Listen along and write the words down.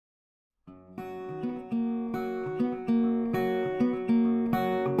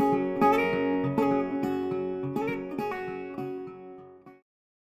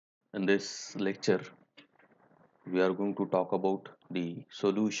In this lecture, we are going to talk about the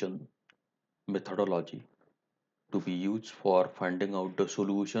solution methodology to be used for finding out the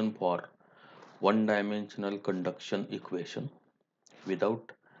solution for one-dimensional conduction equation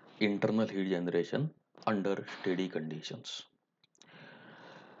without internal heat generation under steady conditions.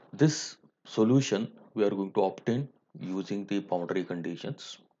 This solution we are going to obtain using the boundary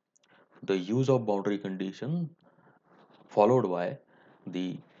conditions. The use of boundary condition followed by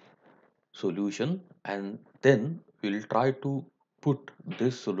the solution, and then we'll try to put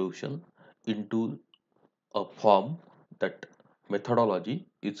this solution into a form. That methodology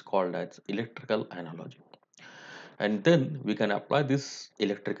is called as electrical analogy, and then we can apply this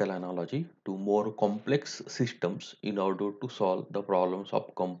electrical analogy to more complex systems in order to solve the problems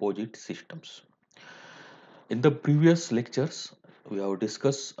of composite systems. In the previous lectures we have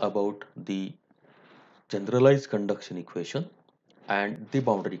discussed about the generalized conduction equation and the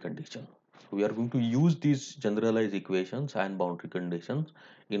boundary condition. We are going to use these generalized equations and boundary conditions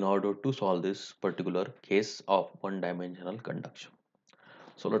in order to solve this particular case of one-dimensional conduction.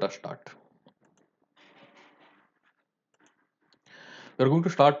 So let us start. We are going to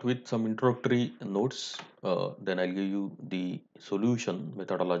start with some introductory notes. Then I'll give you the solution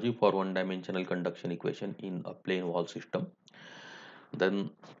methodology for one-dimensional conduction equation in a plane wall system.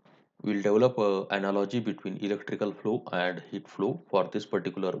 Then we'll develop an analogy between electrical flow and heat flow for this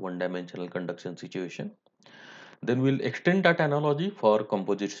particular one-dimensional conduction situation. Then we'll extend that analogy for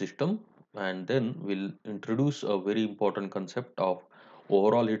composite system, and then we'll introduce a very important concept of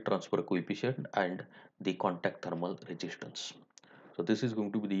overall heat transfer coefficient and the contact thermal resistance. So this is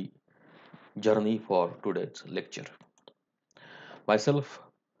going to be the journey for today's lecture. Myself,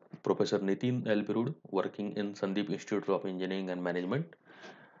 Professor Nitin L. Birud, working in Sandeep Institute of Engineering and Management,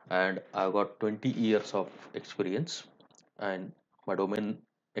 and I've got 20 years of experience, and my domain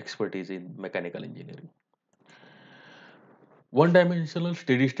expertise in mechanical engineering. One dimensional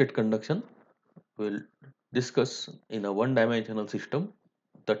steady state conduction will discuss in a one dimensional system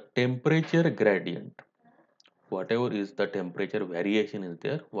the temperature gradient. Whatever is the temperature variation is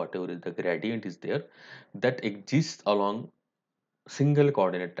there, whatever is the gradient is there, that exists along single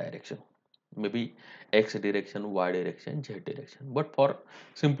coordinate direction, maybe x direction, y direction, z direction, but for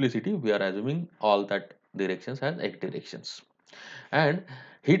simplicity we are assuming all that directions as x directions, and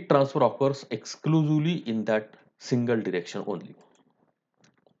heat transfer occurs exclusively in that single direction only.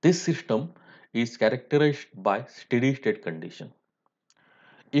 This system is characterized by steady state condition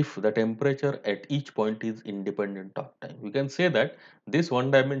if the temperature at each point is independent of time. We can say that this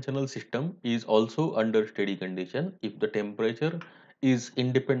one dimensional system is also under steady condition if the temperature is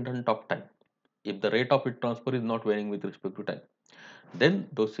independent of time. If the rate of heat transfer is not varying with respect to time, then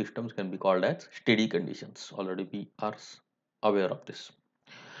those systems can be called as steady conditions. Already we are aware of this.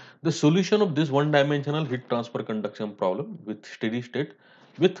 The solution of this one dimensional heat transfer conduction problem with steady state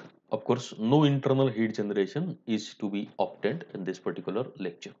with, of course, no internal heat generation is to be obtained in this particular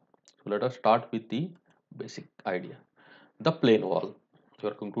lecture. So let us start with the basic idea. The plane wall. We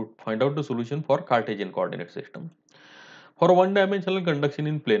are going to find out the solution for Cartesian coordinate system. For one dimensional conduction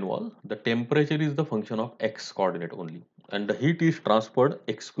in plane wall, the temperature is the function of x coordinate only, and the heat is transferred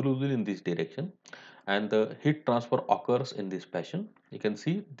exclusively in this direction, and the heat transfer occurs in this fashion. You can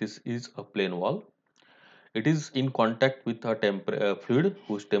see this is a plane wall. It is in contact with a fluid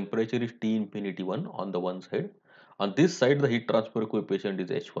whose temperature is T infinity 1 on the one side. On this side, the heat transfer coefficient is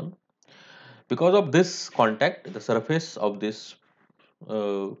H1. Because of this contact, the surface of this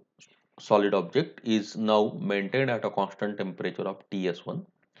uh, solid object is now maintained at a constant temperature of Ts1.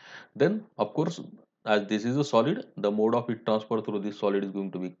 Then, of course, as this is a solid, the mode of heat transfer through this solid is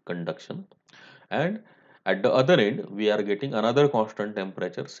going to be conduction. And at the other end, we are getting another constant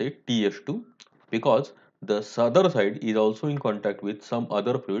temperature, say Ts2, because the other side is also in contact with some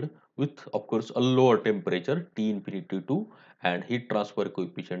other fluid with, of course, a lower temperature T infinity 2 and heat transfer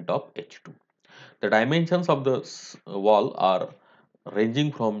coefficient of H2. The dimensions of the wall are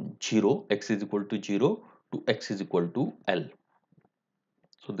ranging from 0, x is equal to 0 to x is equal to L.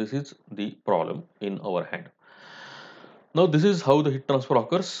 So this is the problem in our hand. Now this is how the heat transfer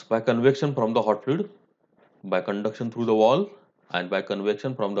occurs: by convection from the hot fluid, by conduction through the wall, and by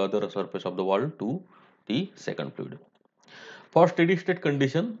convection from the other surface of the wall to the second fluid. For steady state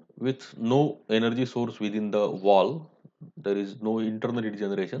condition with no energy source within the wall, there is no internal heat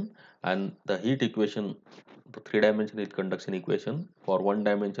generation, and the heat equation, the three-dimensional heat conduction equation for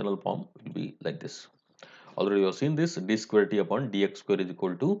one-dimensional form will be like this. Already you have seen this: d square T upon dx square is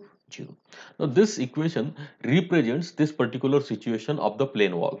equal to 0. Now this equation represents this particular situation of the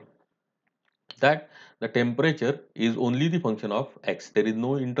plane wall. that the temperature is only the function of x. There is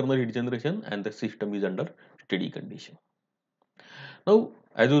no internal heat generation and the system is under steady condition. Now,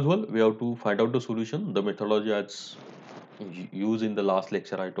 as usual, we have to find out the solution. The methodology as used in the last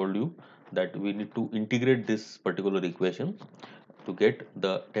lecture, I told you that we need to integrate this particular equation to get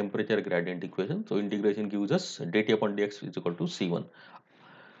the temperature gradient equation. So, integration gives us dt upon dx is equal to C1.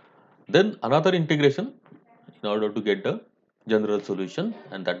 Then another integration in order to get the general solution,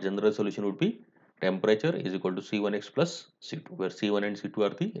 and that general solution would be temperature is equal to C1x plus C2, where C1 and C2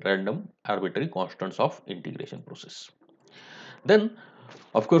 are the random arbitrary constants of integration process. Then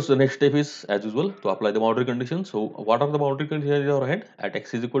of course the next step is as usual to apply the boundary conditions. So what are the boundary conditions in our head? At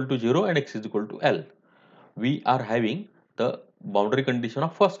x is equal to 0 and x is equal to L, we are having the boundary condition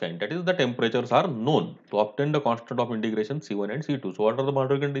of first kind, that is the temperatures are known. To obtain the constant of integration C1 and C2, so what are the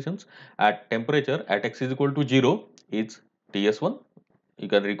boundary conditions? At temperature at x is equal to 0 is Ts1, you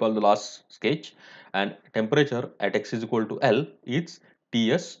can recall the last sketch, and temperature at x is equal to L is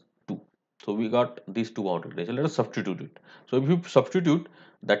Ts2. So we got these two boundary conditions. Let us substitute it. So if you substitute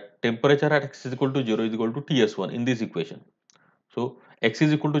that temperature at x is equal to 0 is equal to Ts1 in this equation, so x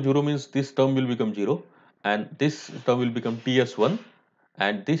is equal to 0 means this term will become 0 and this term will become Ts1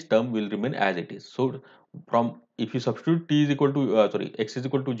 and this term will remain as it is. So from if you substitute t is equal to x is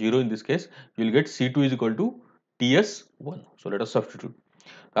equal to 0 in this case, you will get C2 is equal to Ts1. So let us substitute.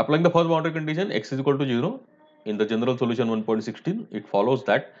 Applying the first boundary condition x is equal to 0 in the general solution 1.16, it follows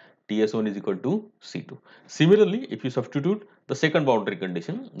that Ts1 is equal to C2. Similarly, if you substitute the second boundary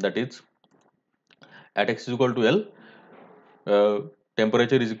condition, that is at x is equal to L,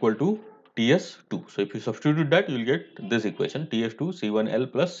 temperature is equal to Ts2. So if you substitute that, you will get this equation Ts2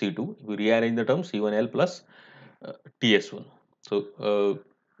 C1L plus C2. If you rearrange the term C1L plus Ts1. So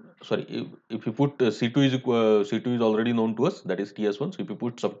sorry, if you put C2 is C2 is already known to us, that is Ts1. So if you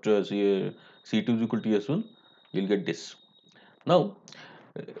put C2 is equal to Ts1, you will get this. Now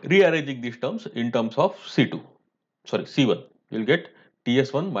rearranging these terms in terms of C2, sorry C1, you will get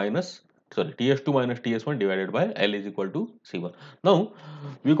Ts1 minus Ts2 minus Ts1 divided by L is equal to C1. Now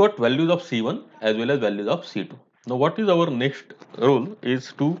we got values of C1 as well as values of C2. Now what is our next role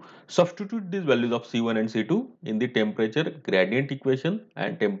is to substitute these values of C1 and C2 in the temperature gradient equation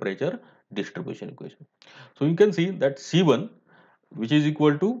and temperature distribution equation. So you can see that C1, which is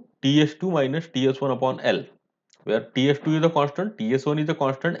equal to Ts2 minus Ts1 upon L, where Ts2 is a constant, Ts1 is a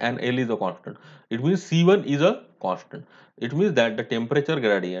constant and L is a constant. It means C1 is a constant. It means that the temperature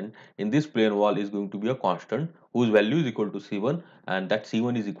gradient in this plane wall is going to be a constant whose value is equal to C1, and that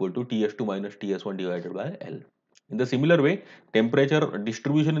C1 is equal to Ts2 minus Ts1 divided by L. In the similar way, temperature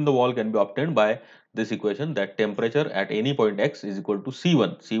distribution in the wall can be obtained by this equation, that temperature at any point x is equal to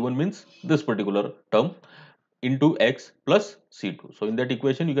C1. C1 means this particular term into x plus C2. So in that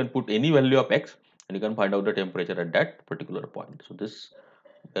equation you can put any value of x and you can find out the temperature at that particular point. So this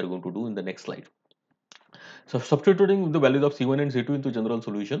we are going to do in the next slide. So substituting the values of C1 and C2 into general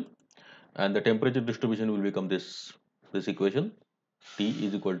solution, and the temperature distribution will become this equation. T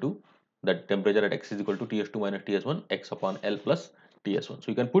is equal to, that temperature at x is equal to Ts2 minus Ts1 x upon L plus Ts1. So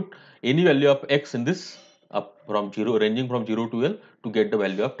you can put any value of x in this up from 0, ranging from 0 to L, to get the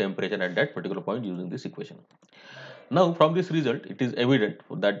value of temperature at that particular point using this equation. Now from this result, it is evident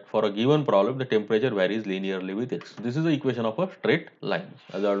that for a given problem, the temperature varies linearly with x. This is the equation of a straight line.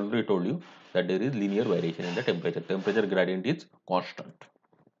 As I already told you that there is linear variation in the temperature. Temperature gradient is constant.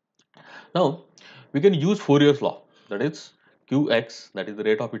 Now we can use Fourier's law, that is Qx, that is the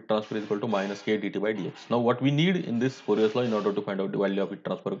rate of heat transfer, is equal to minus k dt by dx. Now what we need in this Fourier's law in order to find out the value of heat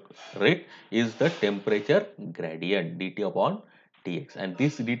transfer rate is the temperature gradient dt upon dx, and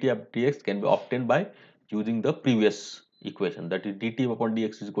this dt upon dx can be obtained by using the previous equation, that is dt upon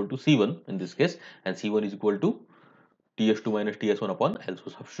dx is equal to C1 in this case, and C1 is equal to Ts2 minus Ts1 upon L.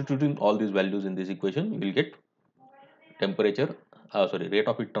 So substituting all these values in this equation, we will get temperature rate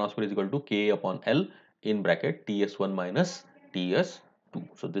of heat transfer is equal to K upon L in bracket Ts1 minus Ts2.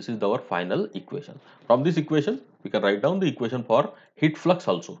 So this is our final equation. From this equation we can write down the equation for heat flux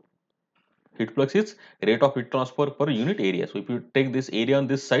also. Heat flux is rate of heat transfer per unit area. So if you take this area on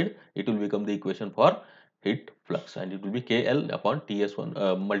this side, it will become the equation for heat flux, and it will be KL upon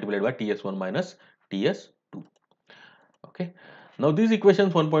Ts1 multiplied by Ts1 minus Ts2. Okay. Now these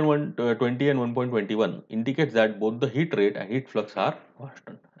equations 1.120 and 1.21 indicates that both the heat rate and heat flux are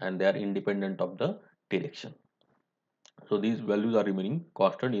constant and they are independent of the direction. So these values are remaining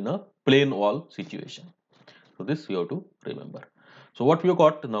constant in a plane wall situation. So this you have to remember. So what we have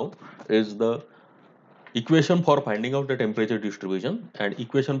got now is the equation for finding out the temperature distribution and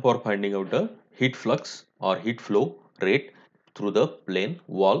equation for finding out the heat flux or heat flow rate through the plane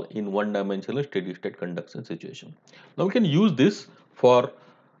wall in one-dimensional steady-state conduction situation. Now we can use this for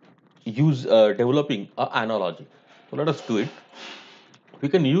developing an analogy. So let us do it. We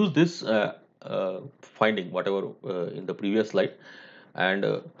can use this finding whatever in the previous slide,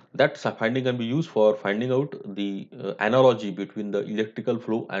 and that finding can be used for finding out the analogy between the electrical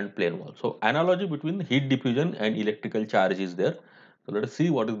flow and plane wall. So analogy between heat diffusion and electrical charge is there. So let us see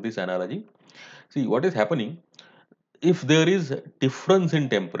what is this analogy. See what is happening if there is difference in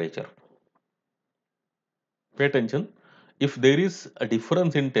temperature. Pay attention. If there is a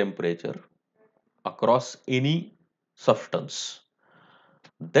difference in temperature across any substance,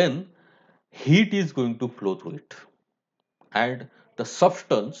 then heat is going to flow through it, and the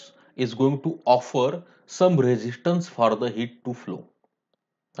substance is going to offer some resistance for the heat to flow.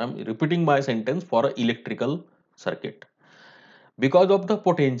 I'm repeating my sentence for an electrical circuit. Because of the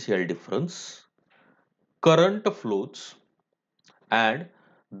potential difference, current flows and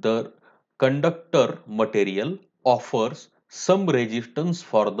the conductor material offers some resistance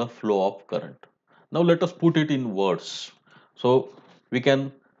for the flow of current. Now let us put it in words. So we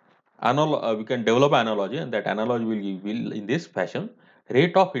can we can develop analogy, and that analogy will in this fashion.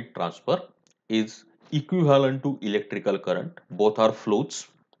 Rate of heat transfer is equivalent to electrical current. Both are flows.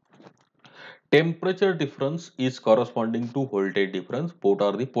 Temperature difference is corresponding to voltage difference. Both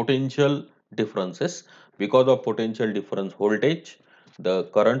are the potential differences. Because of potential difference voltage, the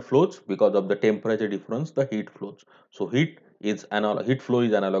current flows. Because of the temperature difference, the heat flows. So heat flow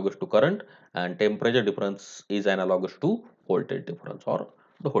is analogous to current, and temperature difference is analogous to voltage difference or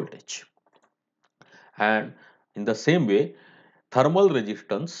the voltage. And in the same way, thermal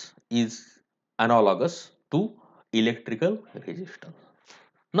resistance is analogous to electrical resistance.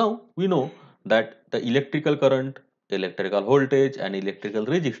 Now we know that the electrical current, electrical voltage and electrical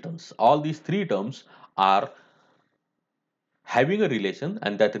resistance, all these three terms are having a relation,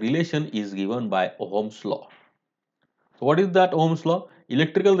 and that relation is given by Ohm's law. So what is that Ohm's law?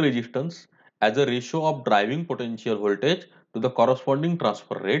 Electrical resistance as a ratio of driving potential voltage to the corresponding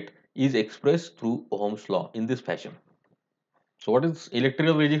transfer rate is expressed through Ohm's law in this fashion. So what is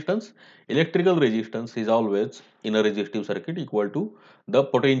electrical resistance? Electrical resistance is always in a resistive circuit equal to the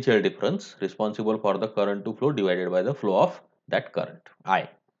potential difference responsible for the current to flow divided by the flow of that current I.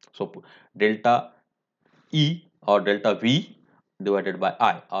 So delta E or delta V divided by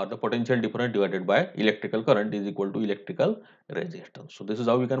I, or the potential difference divided by electrical current, is equal to electrical resistance. So this is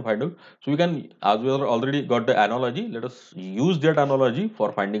how we can find out. So we can, as we already got the analogy, let us use that analogy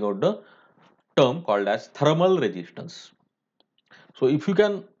for finding out the term called as thermal resistance. So if you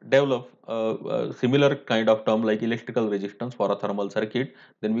can develop a similar kind of term like electrical resistance for a thermal circuit,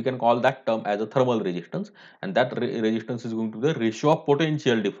 then we can call that term as a thermal resistance, and that resistance is going to the ratio of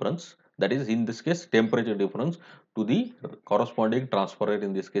potential difference, that is in this case temperature difference, to the corresponding transfer rate.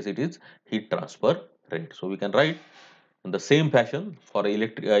 In this case it is heat transfer rate. So we can write in the same fashion for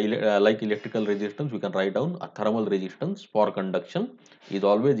like electrical resistance, we can write down a thermal resistance for conduction is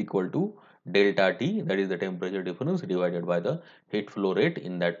always equal to delta T, that is the temperature difference, divided by the heat flow rate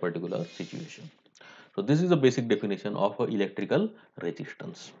in that particular situation. So this is the basic definition of a electrical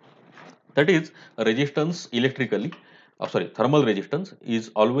resistance. That is, a resistance electrically, sorry, thermal resistance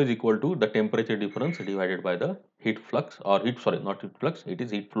is always equal to the temperature difference divided by the heat flux, or heat, sorry, not heat flux, it is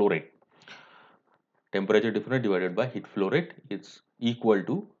heat flow rate. Temperature difference divided by heat flow rate is equal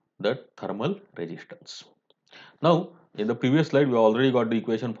to the thermal resistance. Now, in the previous slide, we already got the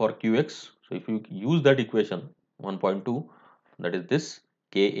equation for Qx. So, if you use that equation 1.2, that is this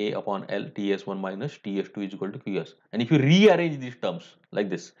Ka upon L Ts1 minus Ts2 is equal to Qs. And if you rearrange these terms like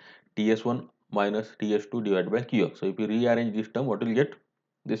this, Ts1 minus Ts2 divided by Qx. So, if you rearrange this term, what will you get?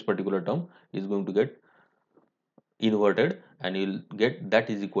 This particular term is going to get inverted, and you will get that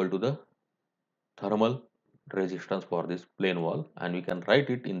is equal to the thermal resistance for this plane wall, and we can write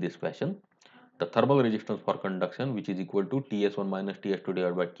it in this fashion. The thermal resistance for conduction, which is equal to Ts1 minus Ts2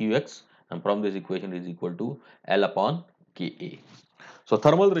 divided by Qx, and from this equation is equal to L upon Ka. So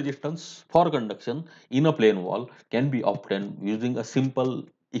thermal resistance for conduction in a plane wall can be obtained using a simple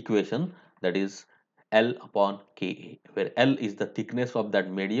equation, that is L upon Ka, where L is the thickness of that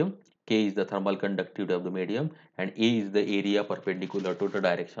medium, K is the thermal conductivity of the medium, and A is the area perpendicular to the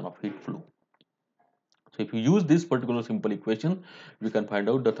direction of heat flow. So if you use this particular simple equation, we can find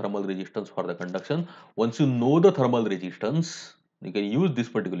out the thermal resistance for the conduction. Once you know the thermal resistance, you can use this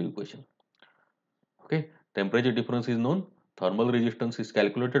particular equation. Okay, temperature difference is known, thermal resistance is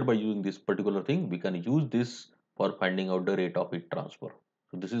calculated by using this particular thing. We can use this for finding out the rate of heat transfer.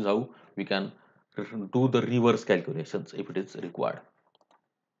 So this is how we can do the reverse calculations if it is required.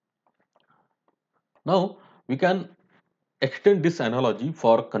 Now we can extend this analogy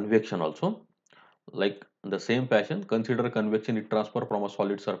for convection also. Like in the same fashion, consider convection heat transfer from a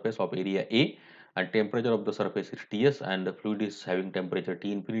solid surface of area A, and temperature of the surface is Ts, and the fluid is having temperature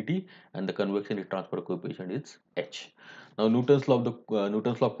T infinity, and the convection heat transfer coefficient is H. Now Newton's law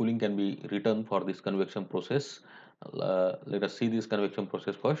of cooling can be written for this convection process. Let us see this convection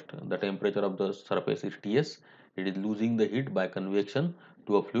process first. The temperature of the surface is Ts. It is losing the heat by convection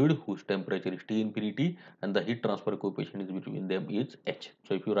to a fluid whose temperature is T infinity, and the heat transfer coefficient is between them is H.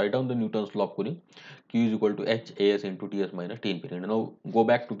 So if you write down the Newton's law of cooling, Q is equal to H As into Ts minus T infinity. Now go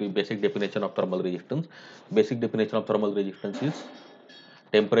back to the basic definition of thermal resistance. Basic definition of thermal resistance is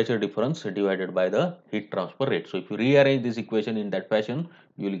temperature difference divided by the heat transfer rate. So if you rearrange this equation in that fashion,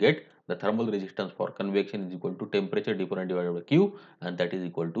 you will get the thermal resistance for convection is equal to temperature difference divided by Q, and that is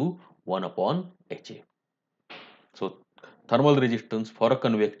equal to 1 upon Ha. So thermal resistance for a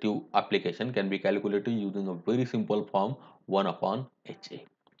convective application can be calculated using a very simple form, 1 upon Ha.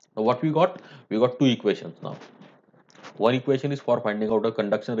 Now what we got? We got two equations now. One equation is for finding out the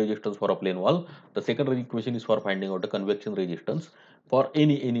conduction resistance for a plane wall. The second equation is for finding out the convection resistance for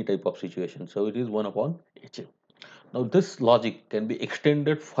any type of situation. So it is 1 upon Ha. Now this logic can be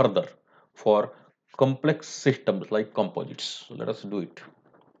extended further for complex systems like composites. So let us do it.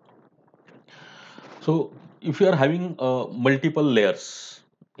 So if you are having multiple layers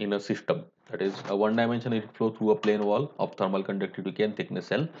in a system, that is a one dimensional heat flow through a plane wall of thermal conductivity K and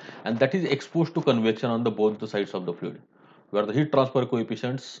thickness L, and that is exposed to convection on the both the sides of the fluid, where the heat transfer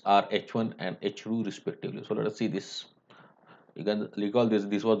coefficients are H1 and H2 respectively. So let us see this. You can recall this.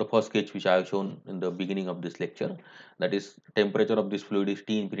 This was the first sketch which I have shown in the beginning of this lecture. That is, temperature of this fluid is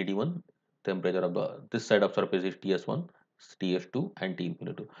T infinity 1. Temperature of the this side of surface is Ts1, Ts2, and T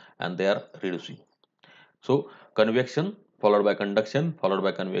infinity 2, and they are reducing. So convection followed by conduction followed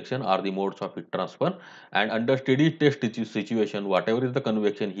by convection are the modes of heat transfer, and under steady state situation, whatever is the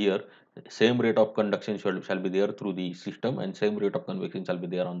convection here, same rate of conduction shall be there through the system, and same rate of convection shall be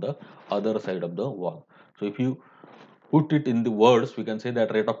there on the other side of the wall. So if you put it in the words, we can say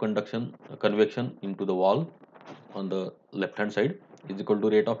that rate of convection into the wall on the left hand side is equal to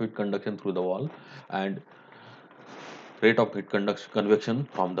rate of heat conduction through the wall, and rate of heat convection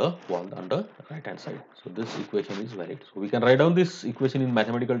from the wall on the right hand side. So this equation is valid. So we can write down this equation in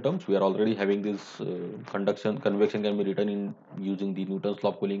mathematical terms. We are already having this convection can be written in using the Newton's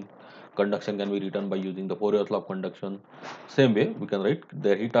law of cooling. Conduction can be written by using the Fourier's law of conduction. Same way we can write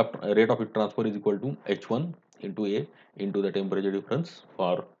the rate of heat transfer is equal to H1 into A into the temperature difference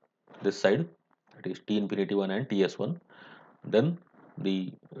for this side, that is T infinity 1 and Ts1. Then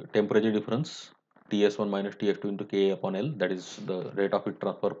the temperature difference Ts1 minus Ts2 into Ka upon L, that is the rate of heat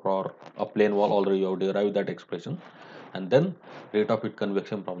transfer for a plane wall. Already you have derived that expression, and then rate of heat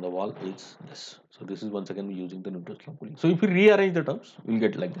convection from the wall is this. So this is once again using the Newton's law of cooling. So if we rearrange the terms, we'll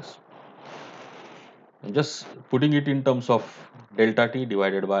get like this. I'm just putting it in terms of delta T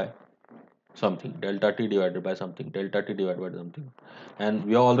divided by something, delta T divided by something, delta T divided by something, and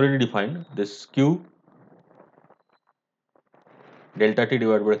we have already defined this Q delta T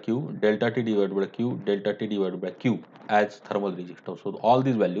divided by Q, delta T divided by Q, delta T divided by Q as thermal resistance. So all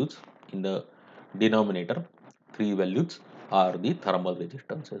these values in the denominator, three values are the thermal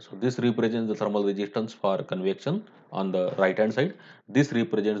resistances. So this represents the thermal resistance for convection on the right hand side. This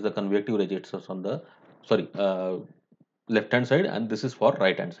represents the convective resistance on the left hand side, and this is for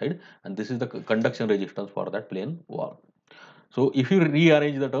right hand side, and this is the conduction resistance for that plane wall. So if you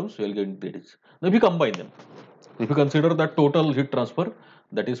rearrange the terms, you will get this. Now if you combine them, if you consider the total heat transfer,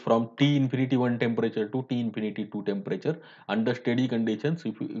 that is from T infinity 1 temperature to T infinity 2 temperature under steady conditions,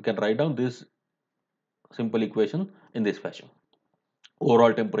 if you can write down this simple equation in this fashion.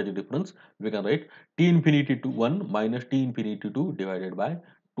 Overall temperature difference, we can write T infinity to 1 minus T infinity 2 divided by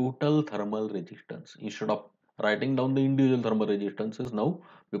total thermal resistance, instead of writing down the individual thermal resistances now,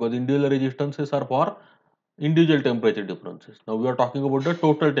 because individual resistances are for individual temperature differences. Now we are talking about the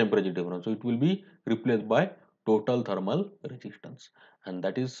total temperature difference, so it will be replaced by total thermal resistance, and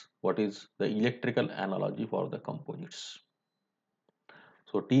that is what is the electrical analogy for the composites.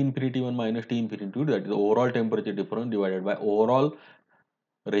 So T infinity 1 minus T infinity 2, that is the overall temperature difference divided by overall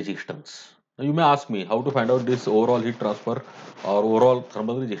resistance. Now you may ask me how to find out this overall heat transfer or overall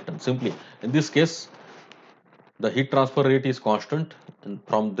thermal resistance. Simply, in this case, the heat transfer rate is constant, and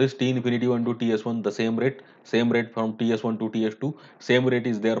from this T infinity 1 to Ts1 the same rate from Ts1 to Ts2, same rate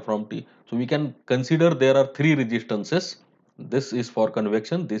is there from T. So we can consider there are three resistances. This is for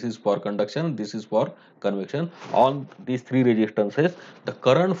convection, this is for conduction, this is for convection. On these three resistances, the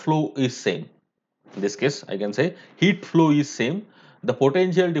current flow is same. In this case, I can say heat flow is same. the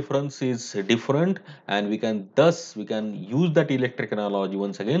potential difference is different, and we can use that electric analogy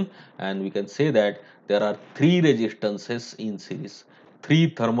once again, and we can say that there are three resistances in series, three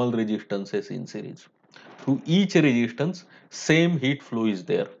thermal resistances in series. Through each resistance, same heat flow is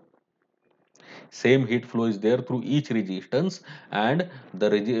there, same heat flow is there through each resistance, and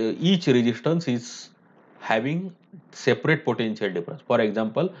each resistance is having separate potential difference. For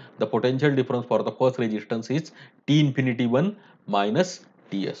example, the potential difference for the first resistance is T infinity 1 minus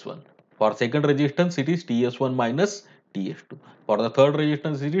Ts1. For second resistance, it is Ts1 minus Ts2. For the third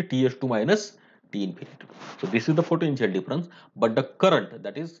resistance, it is Ts2 minus T infinity. So this is the potential difference, but the current,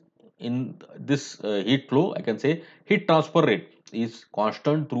 that is in this heat flow, I can say heat transfer rate is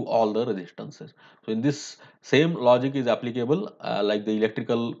constant through all the resistances. So in this same logic is applicable like the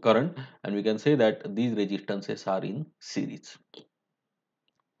electrical current, and we can say that these resistances are in series.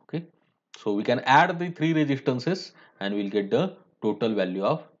 Okay, so we can add the three resistances and we'll get the total value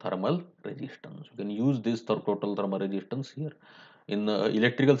of thermal resistance. You can use this total thermal resistance here. In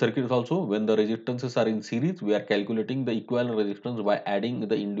electrical circuits also, when the resistances are in series, we are calculating the equivalent resistance by adding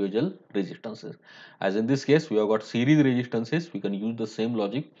the individual resistances. As in this case, we have got series resistances, we can use the same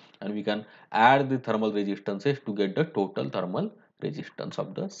logic and we can add the thermal resistances to get the total thermal resistance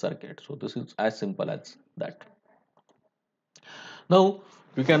of the circuit. So this is as simple as that. Now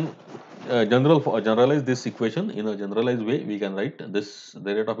we can generalize this equation in a generalized way. We can write this: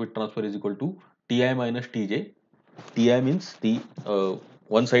 the rate of heat transfer is equal to Ti minus Tj. Ti means the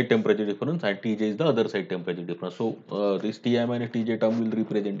one side temperature difference and Tj is the other side temperature difference. So this Ti minus Tj term will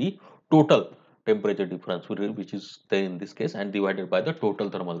represent the total temperature difference, which is there in this case, and divided by the total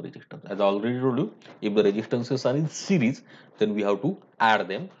thermal resistance. As I already told you, if the resistances are in series, then we have to add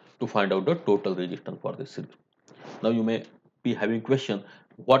them to find out the total resistance for this series. Now you may be having question,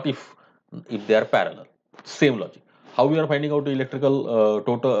 what if they are parallel? Same logic. How we are finding out the electrical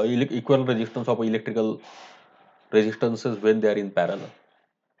equivalent resistance of electrical resistances when they are in parallel?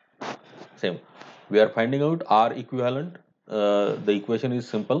 Same. We are finding out R equivalent. The equation is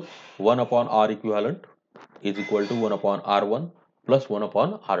simple. 1 upon R equivalent is equal to 1 upon R1 plus 1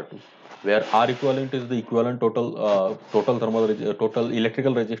 upon R2, where R equivalent is the equivalent total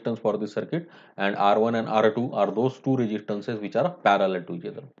electrical resistance for this circuit, and R1 and R2 are those two resistances which are parallel to each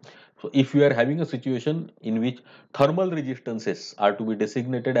other. So if you are having a situation in which thermal resistances are to be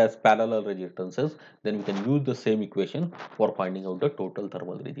designated as parallel resistances, then we can use the same equation for finding out the total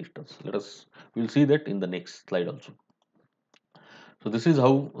thermal resistance. We'll see that in the next slide also. So this is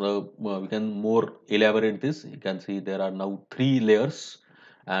how we can more elaborate this. You can see there are now three layers,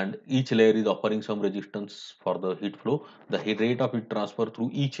 and each layer is offering some resistance for the heat flow. The heat rate of heat transfer through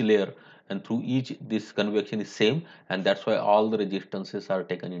each layer and through each this convection is same, and that's why all the resistances are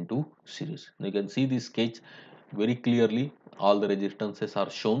taken into series. You can see this sketch very clearly. All the resistances are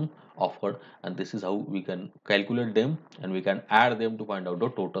shown offered, and this is how we can calculate them, and we can add them to find out the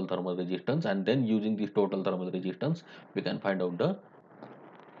total thermal resistance, and then using this total thermal resistance we can find out the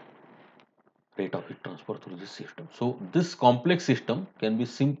rate of heat transfer through this system. So this complex system can be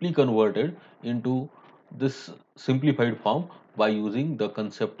simply converted into this simplified form by using the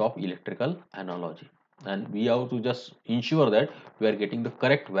concept of electrical analogy, and we have to just ensure that we are getting the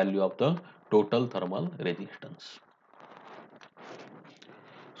correct value of the total thermal resistance.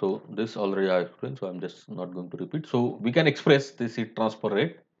 So this already I explained, so I'm just not going to repeat. So we can express this heat transfer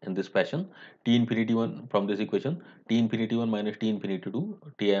rate in this fashion: T infinity 1 from this equation, T infinity 1 minus T infinity 2,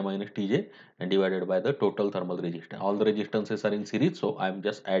 Ti minus Tj, and divided by the total thermal resistance. All the resistances are in series, so I'm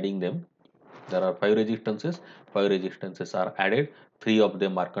just adding them. There are five resistances are added, three of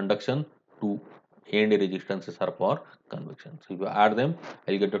them are conduction, two end resistances are for convection. So if you add them,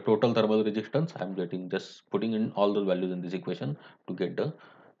 I'll get the total thermal resistance. I'm getting just putting in all the values in this equation to get the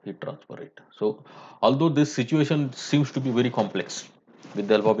heat transfer rate. So although this situation seems to be very complex, with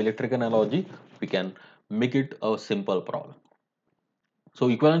the help of electrical analogy, we can make it a simple problem. So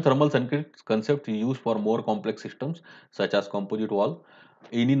equivalent thermal circuit concept is used for more complex systems such as composite wall,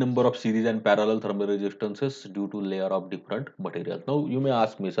 any number of series and parallel thermal resistances due to layer of different materials. Now you may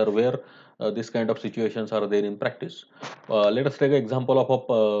ask me, sir, where this kind of situations are there in practice? Let us take an example of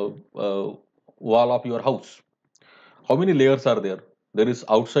a wall of your house. How many layers are there? There is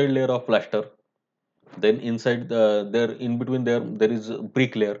outside layer of plaster, then inside there in between there is a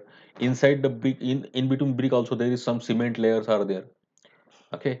brick layer. Inside the brick, in between brick also there is some cement layers are there.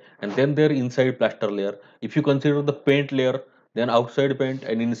 Okay, and then there inside plaster layer. If you consider the paint layer, then outside paint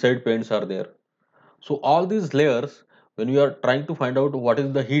and inside paints are there. So all these layers, when we are trying to find out what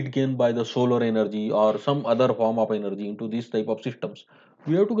is the heat gain by the solar energy or some other form of energy into these type of systems,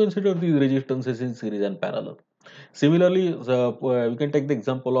 we have to consider these resistances in series and parallel. Similarly, we can take the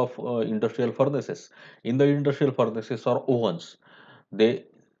example of industrial furnaces. In the industrial furnaces or ovens, they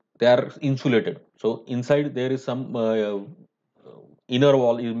they are insulated. So inside there is some inner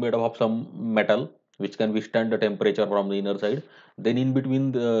wall is made up of some metal which can withstand the temperature from the inner side. Then in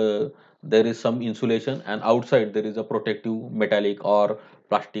between there is some insulation, and outside there is a protective metallic or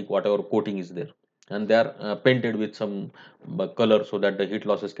plastic whatever coating is there, and they are painted with some color so that the heat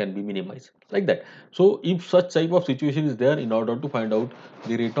losses can be minimized like that. So if such type of situation is there, in order to find out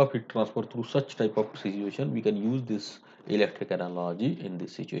the rate of heat transfer through such type of situation, we can use this electric analogy in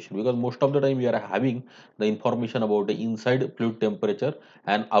this situation, because most of the time we are having the information about the inside fluid temperature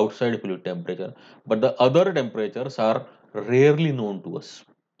and outside fluid temperature, but the other temperatures are rarely known to us.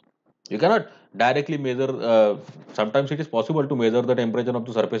 You cannot directly measure. Sometimes it is possible to measure the temperature of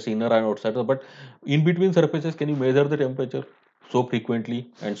the surface inner and outside, but in between surfaces, can you measure the temperature so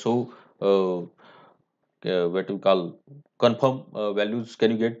frequently and so what we call confirm values?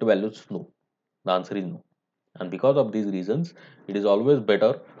 Can you get the values? No. The answer is no. And because of these reasons, it is always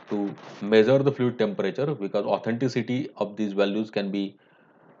better to measure the fluid temperature, because authenticity of these values can be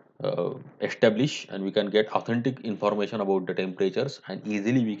established, and we can get authentic information about the temperatures, and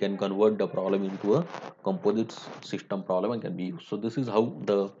easily we can convert the problem into a composite system problem and can be used. So this is how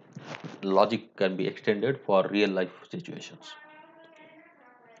the logic can be extended for real life situations.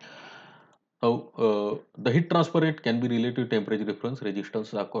 Now, the heat transfer rate can be related to temperature difference,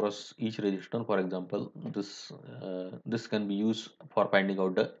 resistance across each resistor. For example, this can be used for finding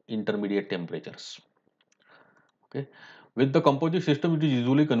out the intermediate temperatures. Okay, with the composite system, it is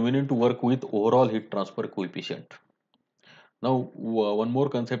usually convenient to work with overall heat transfer coefficient. Now, one more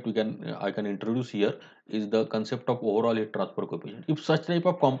concept I can introduce here is the concept of overall heat transfer coefficient. If such type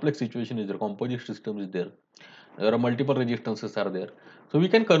of complex situation is there, composite system is there, there are multiple resistances are there, so we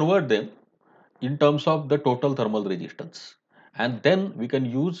can convert them in terms of the total thermal resistance, and then we can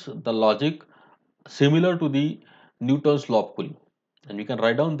use the logic similar to the Newton's law of cooling, and we can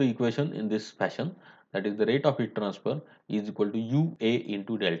write down the equation in this fashion, that is the rate of heat transfer is equal to UA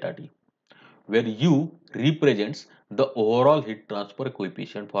into delta T, where U represents the overall heat transfer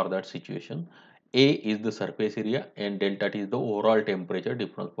coefficient for that situation. A is the surface area and delta T is the overall temperature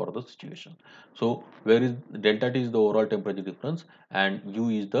difference for the situation. So where is delta T is the overall temperature difference and U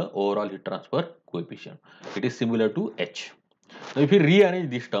is the overall heat transfer coefficient. It is similar to H. Now if we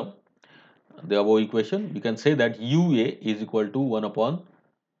rearrange this term, the above equation, we can say that UA is equal to 1 upon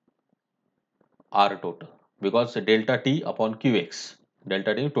R total, because delta T upon Qx,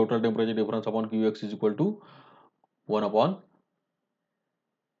 delta T total temperature difference upon Qx is equal to 1 upon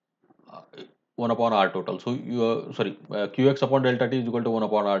uh, 1 upon R total. So you sorry, Qx upon delta T is equal to 1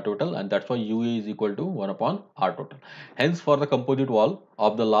 upon R total, and that's why UA is equal to 1 upon R total. Hence, for the composite wall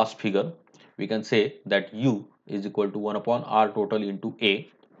of the last figure, we can say that U is equal to 1 upon R total into A.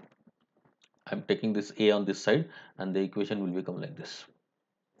 I'm taking this A on this side, and the equation will become like this.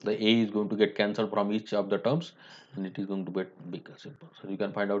 The A is going to get cancelled from each of the terms, and it is going to become simple. So you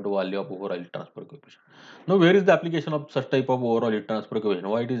can find out the value of overall heat transfer coefficient. Now, where is the application of such type of overall heat transfer coefficient?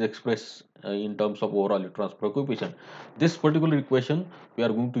 Why it is expressed in terms of overall heat transfer coefficient? This particular equation we are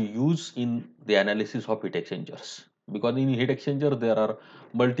going to use in the analysis of heat exchangers, because in heat exchanger there are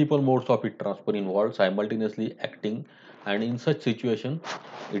multiple modes of heat transfer involved simultaneously acting, and in such situation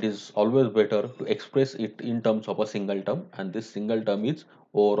it is always better to express it in terms of a single term, and this single term is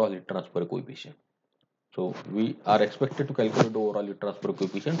overall heat transfer coefficient. So we are expected to calculate the overall heat transfer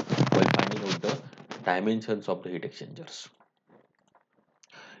coefficient while finding out the dimensions of the heat exchangers.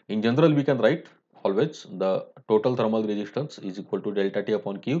 In general, we can write always the total thermal resistance is equal to delta T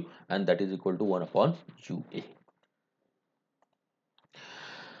upon Q, and that is equal to 1 upon UA.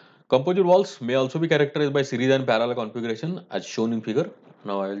 Composite walls may also be characterized by series and parallel configuration as shown in figure.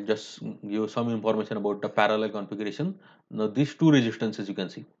 Now I will just give some information about the parallel configuration. Now these two resistances you can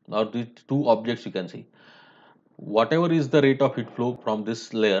see, or these two objects you can see. Whatever is the rate of heat flow from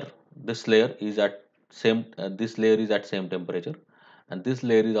this layer is at this layer is at same temperature, and this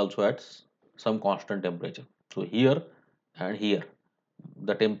layer is also at some constant temperature. So here and here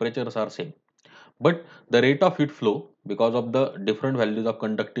the temperatures are same, but the rate of heat flow, because of the different values of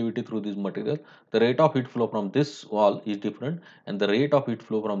conductivity through this material, the rate of heat flow from this wall is different, and the rate of heat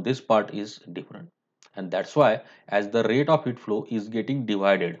flow from this part is different. And that's why, as the rate of heat flow is getting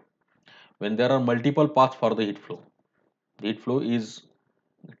divided, when there are multiple paths for the heat flow is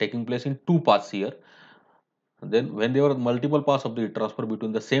taking place in two paths here. Then when there are multiple paths of the heat transfer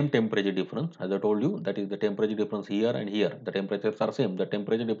between the same temperature difference, as I told you, that is the temperature difference here and here, the temperatures are same, the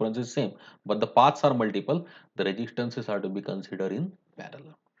temperature difference is same, but the paths are multiple, the resistances are to be considered in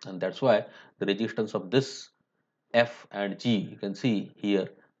parallel. And that's why the resistance of this F and G, you can see here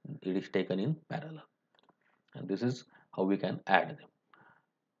it is taken in parallel, and this is how we can add them.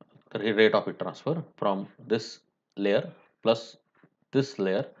 The rate of heat transfer from this layer plus this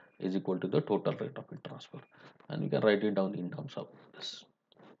layer is equal to the total rate of heat transfer, and we can write it down in terms of this.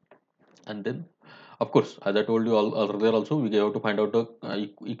 And then, of course, as I told you earlier also, we have to find out the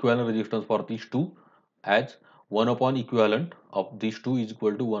equivalent resistance for these two, as 1 upon equivalent of these two is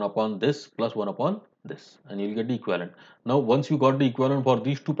equal to 1 upon this plus 1 upon this, and you will get the equivalent. Now once you got the equivalent for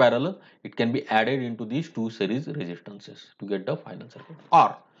these two parallel, it can be added into these two series resistances to get the final circuit.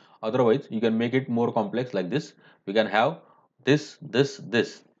 Or otherwise you can make it more complex like this. We can have this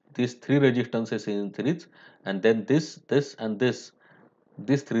these three resistances in series, and then this and this,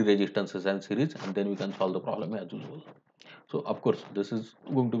 these three resistances and series, and then we can solve the problem as usual. So of course this is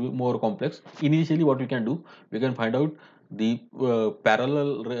going to be more complex. Initially what we can do, we can find out the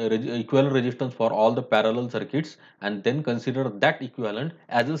equivalent resistance for all the parallel circuits, and then consider that equivalent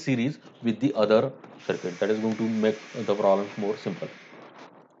as a series with the other circuit. That is going to make the problem more simple.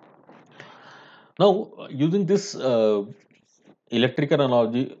 Now using this electrical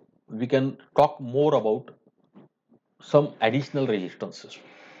analogy, we can talk more about some additional resistances.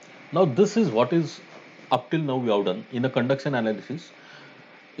 Now this is what is up till now we have done in a conduction analysis.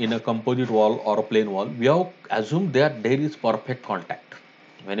 In a composite wall or a plain wall, we have assumed that there is perfect contact.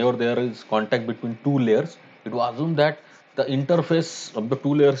 Whenever there is contact between two layers, it was assumed that the interface of the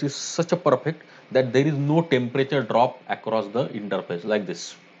two layers is such a perfect that there is no temperature drop across the interface like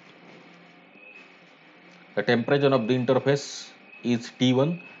this. The temperature of the interface is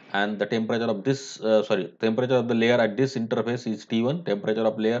T1, and the temperature of this temperature of the layer at this interface is T1, temperature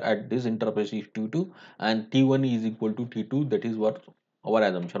of layer at this interface is T2, and T1 is equal to T2. That is what our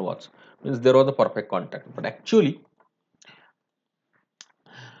assumption was. Means there was a perfect contact, but actually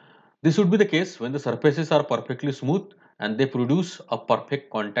this would be the case when the surfaces are perfectly smooth and they produce a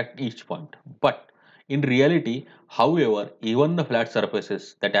perfect contact each point. But in reality, however, even the flat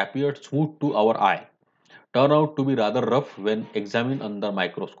surfaces that appeared smooth to our eye turn out to be rather rough when examined under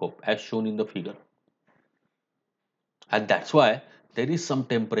microscope, as shown in the figure. And that's why there is some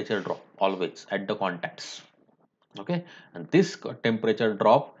temperature drop always at the contacts. Okay, and this temperature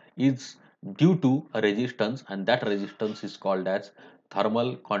drop is due to a resistance, and that resistance is called as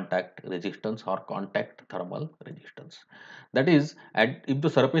thermal contact resistance or contact thermal resistance. That is, if the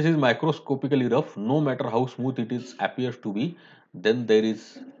surface is microscopically rough, no matter how smooth it is appears to be, then there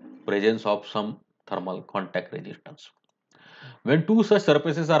is presence of some thermal contact resistance. When two such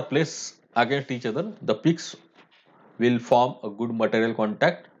surfaces are placed against each other, the peaks will form a good material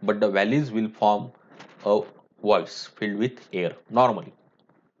contact, but the valleys will form a voids filled with air. Normally,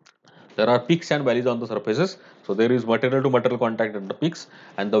 there are peaks and valleys on the surfaces, so there is material to material contact at the peaks,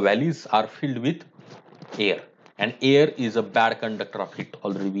 and the valleys are filled with air. And air is a bad conductor of heat.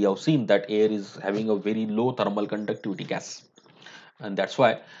 Already we have seen that air is having a very low thermal conductivity gas, and that's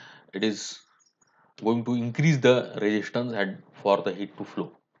why it is going to increase the resistance and for the heat to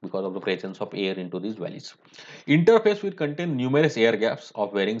flow because of the presence of air into these valleys. Interface will contain numerous air gaps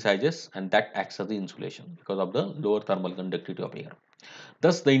of varying sizes, and that acts as the insulation because of the lower thermal conductivity of air.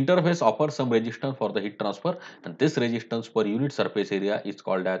 Thus, the interface offers some resistance for the heat transfer, and this resistance per unit surface area is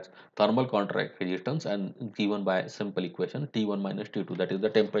called as thermal contact resistance, and given by simple equation T1 minus T2, that is the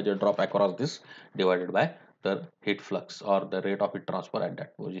temperature drop across this divided by the heat flux or the rate of heat transfer at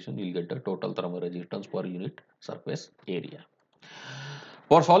that position. You will get the total thermal resistance per unit surface area.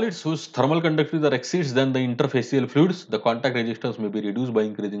 For solids whose thermal conductivity exceeds than the interfacial fluids, the contact resistance may be reduced by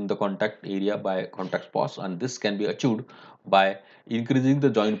increasing the contact area by contact force, and this can be achieved by increasing the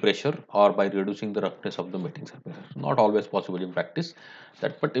joint pressure or by reducing the roughness of the meeting surface. Not always possible in practice,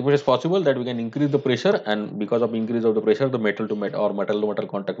 but if it is possible that we can increase the pressure, and because of increase of the pressure, the metal to metal or metal to metal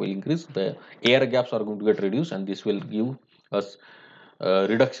contact will increase. The air gaps are going to get reduced, and this will give us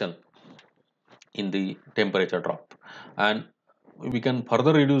reduction in the temperature drop. And we can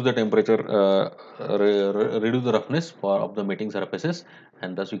further reduce the temperature, reduce the roughness of the meeting surfaces,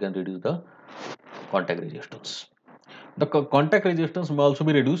 and thus we can reduce the contact resistance. The contact resistance may also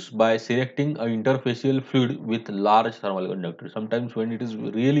be reduced by selecting an interfacial fluid with large thermal conductivity. Sometimes when it is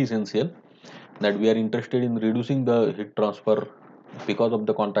really essential that we are interested in reducing the heat transfer because of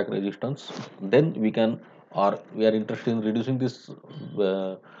the contact resistance, then we can, or we are interested in reducing this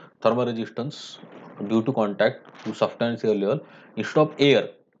thermal resistance due to contact to substantial level. Instead of air,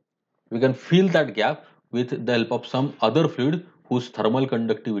 we can fill that gap with the help of some other fluid whose thermal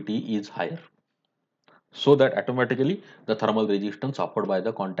conductivity is higher, so that automatically the thermal resistance offered by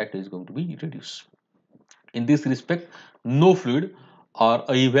the contact is going to be reduced. In this respect, no fluid or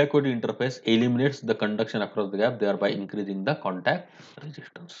a evacuated interface eliminates the conduction across the gap, thereby increasing the contact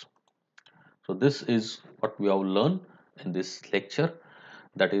resistance. So this is what we have learned in this lecture,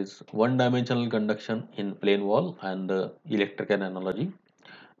 that is one dimensional conduction in plane wall and the electrical analogy.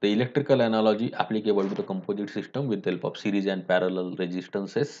 The electrical analogy applicable to the composite system with the help of series and parallel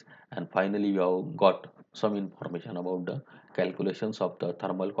resistances, and finally we have got some information about the calculations of the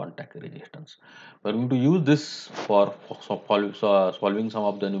thermal contact resistance. We are going to use this for solving some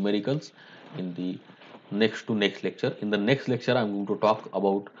of the numericals in the next to next lecture. In the next lecture, I am going to talk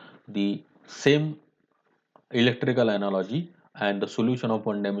about the same electrical analogy and the solution of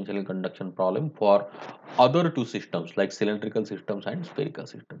one-dimensional conduction problem for other two systems like cylindrical systems and spherical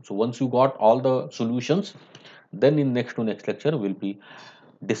systems. So once you got all the solutions, then in next to next lecture we'll be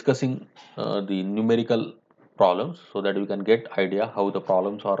discussing the numerical problems so that we can get idea how the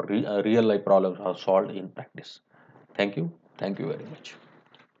problems are real life problems are solved in practice. Thank you very much.